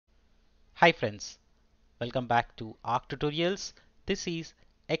Hi friends, welcome back to Arc Tutorials. This is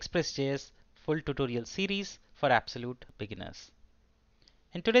Expressjs full tutorial series for absolute beginners.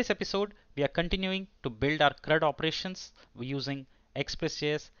 In today's episode, we are continuing to build our CRUD operations using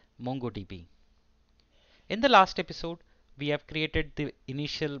Expressjs MongoDB. In the last episode, we have created the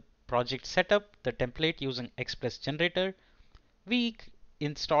initial project setup, the template using Express generator. We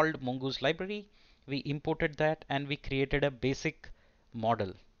installed mongoose library, we imported that, and we created a basic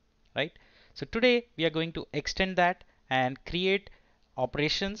model, right? So today we are going to extend that and create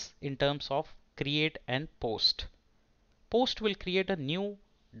operations in terms of create and post. Post will create a new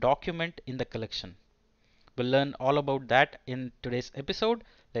document in the collection. We'll learn all about that in today's episode.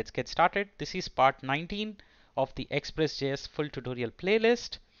 Let's get started. This is part 19 of the Express.js full tutorial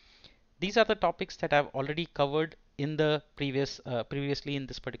playlist. These are the topics that I've already covered in the previously in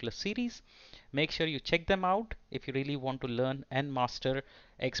this particular series. Make sure you check them out if you really want to learn and master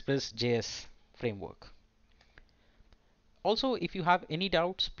Express.js framework. Also, if you have any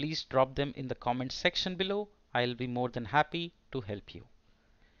doubts, please drop them in the comments section below. I'll be more than happy to help you.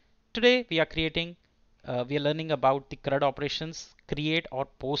 Today we are learning about the CRUD operations create or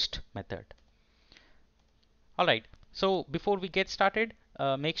post method. Alright, so before we get started,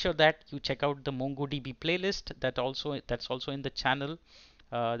 make sure that you check out the MongoDB playlist that's also in the channel.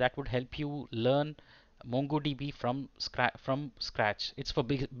 That would help you learn MongoDB from scratch. It's for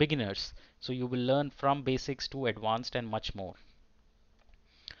beginners, so you will learn from basics to advanced and much more.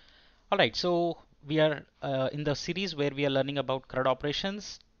 Alright, so we are in the series where we are learning about CRUD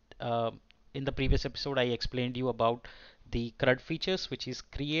operations. In the previous episode, I explained you about the CRUD features, which is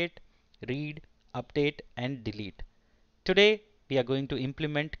create, read, update, and delete. Today, we are going to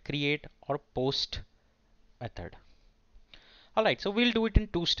implement create or post method. Alright, so we'll do it in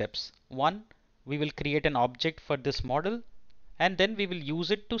two steps. One, we will create an object for this model, and then we will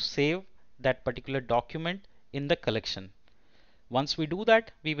use it to save that particular document in the collection. Once we do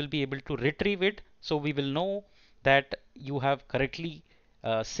that, we will be able to retrieve it, so we will know that you have correctly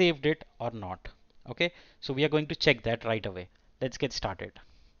saved it or not. Okay, so we are going to check that right away. Let's get started.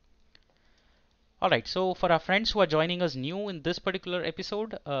 Alright, so for our friends who are joining us new in this particular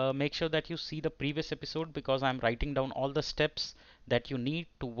episode, make sure that you see the previous episode because I'm writing down all the steps that you need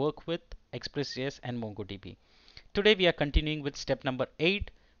to work with Expressjs and MongoDB. Today we are continuing with step number 8,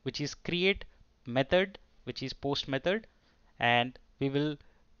 which is create method, which is post method, and we will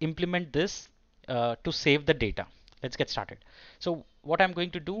implement this to save the data. Let's get started. So what I'm going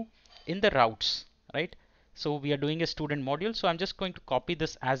to do in the routes, right? So we are doing a student module. So I'm just going to copy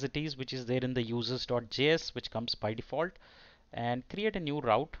this as it is, which is there in the users.js, which comes by default, and create a new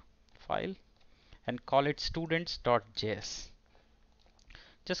route file and call it students.js.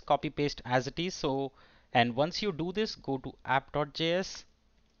 Just copy paste as it is. So, and once you do this, go to app.js,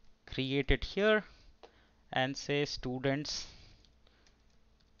 create it here, and say students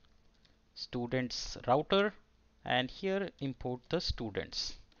router, and here import the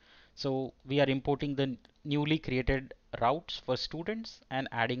students. So we are importing the newly created routes for students and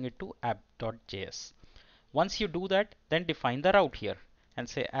adding it to app.js. Once you do that, then define the route here and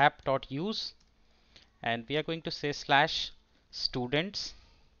say app.use, and we are going to say slash students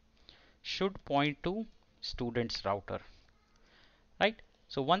should point to students router, right?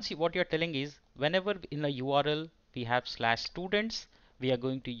 So what you're telling is whenever in a URL we have slash students, we are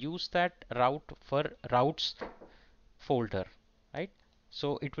going to use that route for routes folder, right?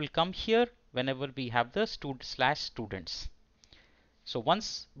 So it will come here whenever we have the slash students. So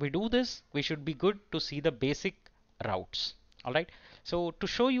once we do this, we should be good to see the basic routes. All right. So to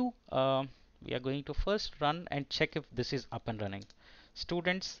show you, we are going to first run and check if this is up and running.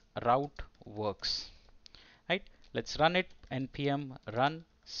 Students route works, right? Let's run it. npm run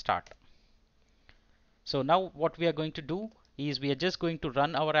start. So now what we are going to do is we are just going to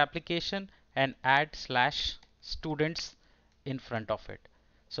run our application and add slash students in front of it.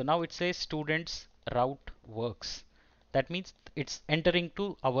 So now it says students route works. That means it's entering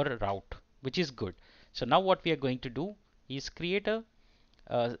to our route, which is good. So now what we are going to do is create a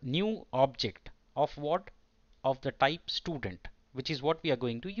new object of what? Of the type student, which is what we are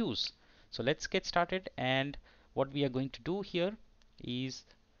going to use. So let's get started, and what we are going to do here is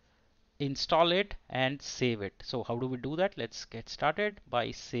install it and save it. So how do we do that? Let's get started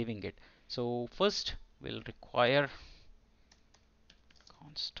by saving it. So first we'll require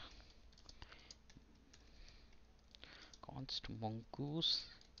const mongoose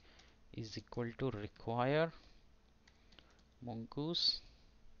is equal to require mongoose.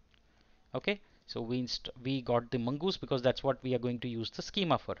 Okay, so we got the mongoose because that's what we are going to use the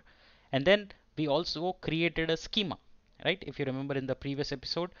schema for. And then we also created a schema, right? If you remember in the previous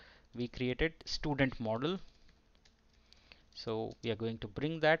episode, we created student model. So we are going to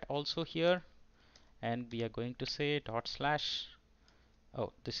bring that also here, and we are going to say dot slash,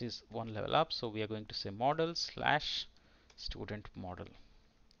 oh, this is one level up, so we are going to say model slash student model.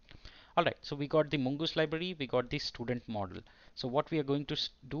 All right, so we got the mongoose library, we got the student model. So what we are going to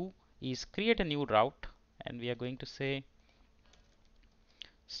do is create a new route, and we are going to say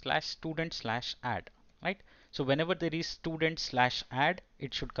slash student slash add, right? So whenever there is student slash add,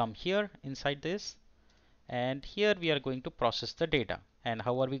 it should come here inside this, and here we are going to process the data. And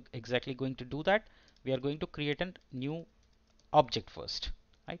how are we exactly going to do that? We are going to create a new object first,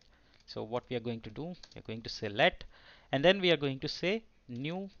 right? So what we are going to do, we are going to say let, and then we are going to say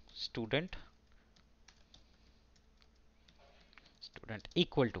new student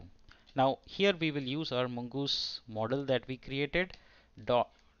equal to. Now here we will use our mongoose model that we created, dot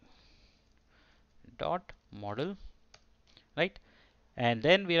model, right? And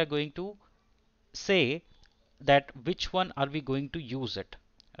then we are going to say that which one are we going to use it,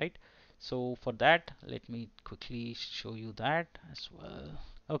 right? So for that, let me quickly show you that as well.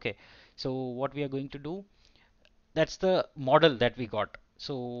 Okay, so what we are going to do, that's the model that we got.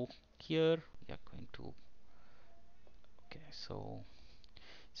 So here we are going to, okay, so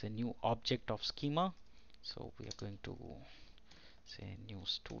it's a new object of schema. So we are going to say new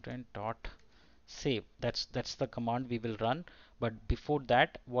student dot save. That's the command we will run. But before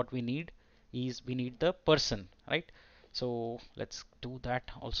that, what we need is we need the person, right? So let's do that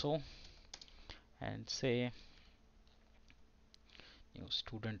also and say new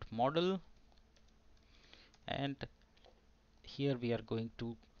student model, and here we are going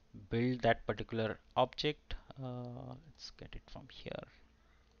to build that particular object. Let's get it from here,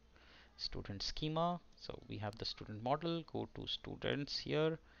 student schema. So we have the student model, go to students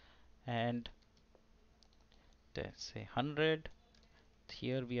here, and let's say 100.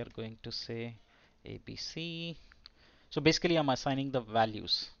 Here we are going to say ABC. So basically I'm assigning the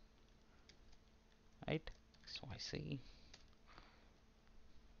values, right? So I see,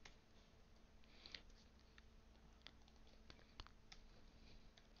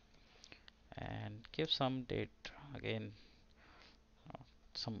 and give some date again,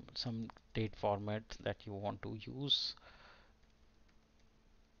 some date format that you want to use,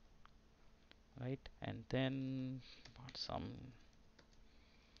 right? And then some,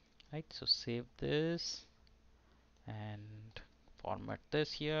 right? So save this and format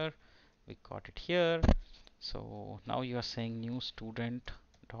this here. We got it here. So now you are saying new student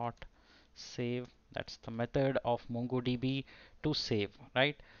dot save. That's the method of MongoDB to save,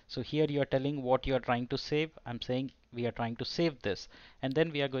 right? So here you are telling what you are trying to save. I'm saying we are trying to save this, and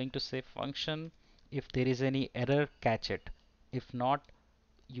then we are going to say function, if there is any error, catch it. If not,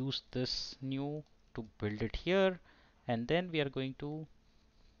 use this new to build it here, and then we are going to,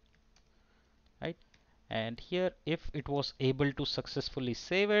 right? And here if it was able to successfully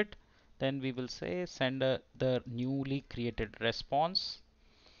save it, then we will say send the newly created response,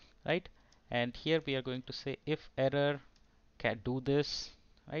 right? And here we are going to say if error, can do this,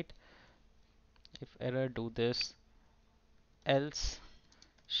 right? If error, do this, else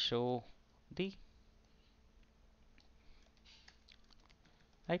show the,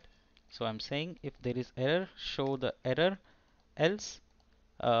 right? So I'm saying if there is error, show the error, else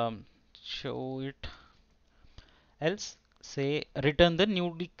show it, else say return the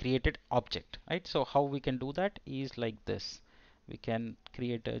newly created object, right? So how we can do that is like this. We can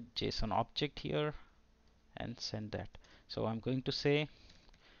create a JSON object here and send that. So I'm going to say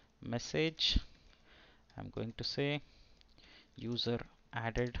message, I'm going to say user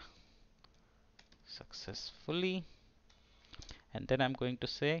added successfully, and then I'm going to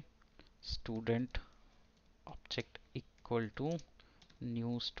say student object equal to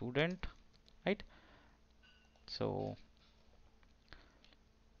new student, right? So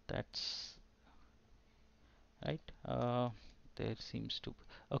that's right. There seems to be,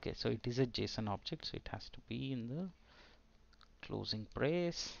 okay, so it is a JSON object, so it has to be in the closing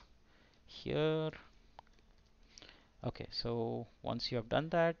brace here. Okay, so once you have done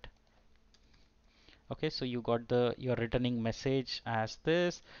that, okay, so you got the, you're returning message as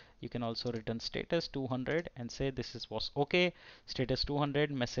this. You can also return status 200 and say this is was okay, status 200,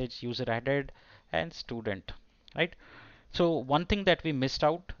 message user added, and student, right? So one thing that we missed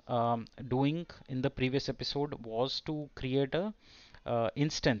out doing in the previous episode was to create a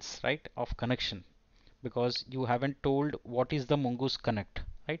instance, right, of connection, because you haven't told what is the mongoose connect,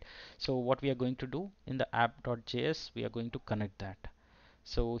 right? So what we are going to do in the app.js, we are going to connect that.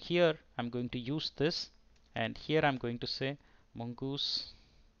 So here I'm going to use this, and here I'm going to say mongoose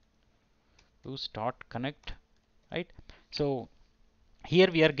dot connect, right? So Here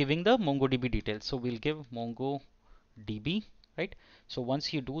we are giving the MongoDB details. So we'll give MongoDB, right? So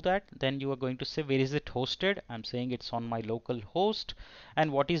once you do that, then you are going to say where is it hosted. I'm saying it's on my local host,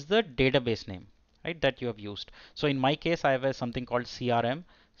 and what is the database name, right, that you have used. So in my case, I have something called CRM,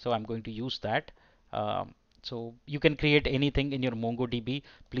 so I'm going to use that. So you can create anything in your MongoDB.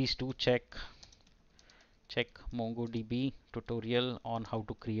 Please do check MongoDB tutorial on how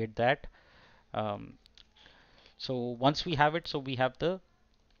to create that. Um, so once we have it, so we have the,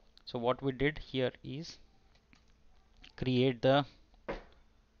 so what we did here is create the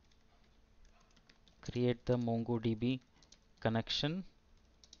MongoDB connection,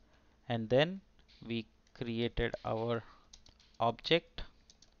 and then we created our object,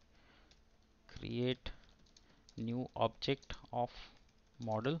 create new object of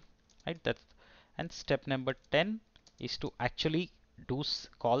model, right? That's, and step number 10 is to actually do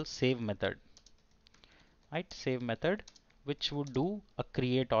call save method, right? Save method, which would do a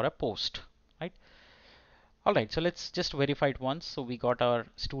create or a post, right? All right, so let's just verify it once. So we got our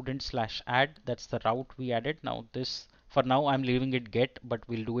student slash add. That's the route we added. Now this, for now I'm leaving it get, but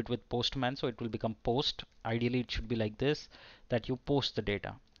we'll do it with postman. So it will become post. Ideally it should be like this, that you post the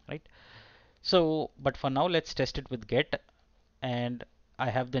data, right? So, but for now let's test it with get. And I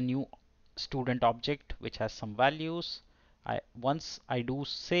have the new student object, which has some values. Once I do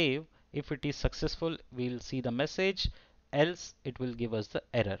save, if it is successful, we'll see the message, else it will give us the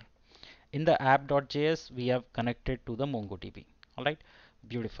error. In the app.js, we have connected to the MongoDB. All right,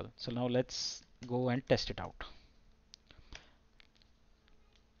 beautiful. So now let's go and test it out.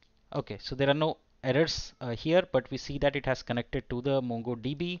 Okay, so there are no errors here, but we see that it has connected to the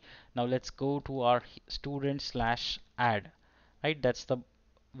MongoDB. Now let's go to our student slash add, right? That's the,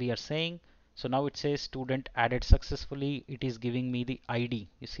 we are saying. So now it says student added successfully. It is giving me the ID,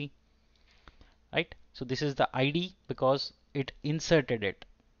 you see, right? So this is the ID because it inserted it.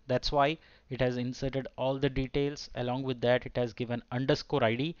 That's why it has inserted all the details. Along with that, it has given underscore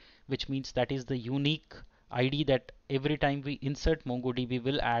ID, which means that is the unique ID that every time we insert MongoDB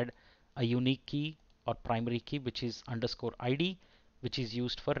will add a unique key or primary key, which is underscore ID, which is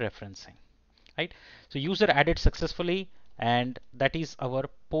used for referencing, right? So user added successfully, and that is our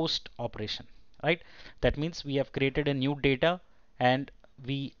post operation, right? That means we have created a new data and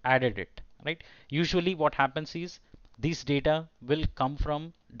we added it, right? Usually what happens is this data will come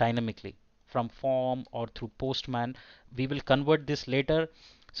from dynamically from form or through postman. We will convert this later.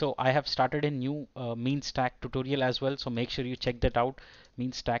 So I have started a new mean stack tutorial as well, so make sure you check that out,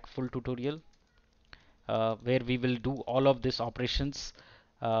 mean stack full tutorial, where we will do all of these operations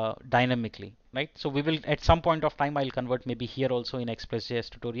dynamically, right? So we will, at some point of time, I'll convert maybe here also in Expressjs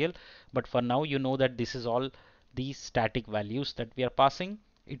tutorial, but for now you know that this is all these static values that we are passing.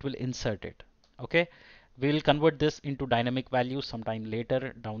 It will insert it. Okay, we'll convert this into dynamic values sometime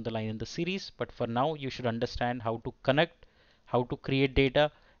later down the line in the series, but for now you should understand how to connect, how to create data,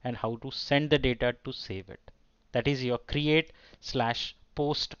 and how to send the data to save it. That is your create slash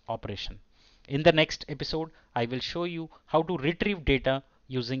post operation. In the next episode, I will show you how to retrieve data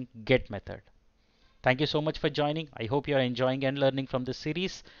using get method. Thank you so much for joining. I hope you are enjoying and learning from this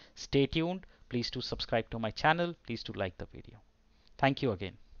series. Stay tuned. Please do subscribe to my channel. Please do like the video. Thank you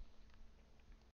again.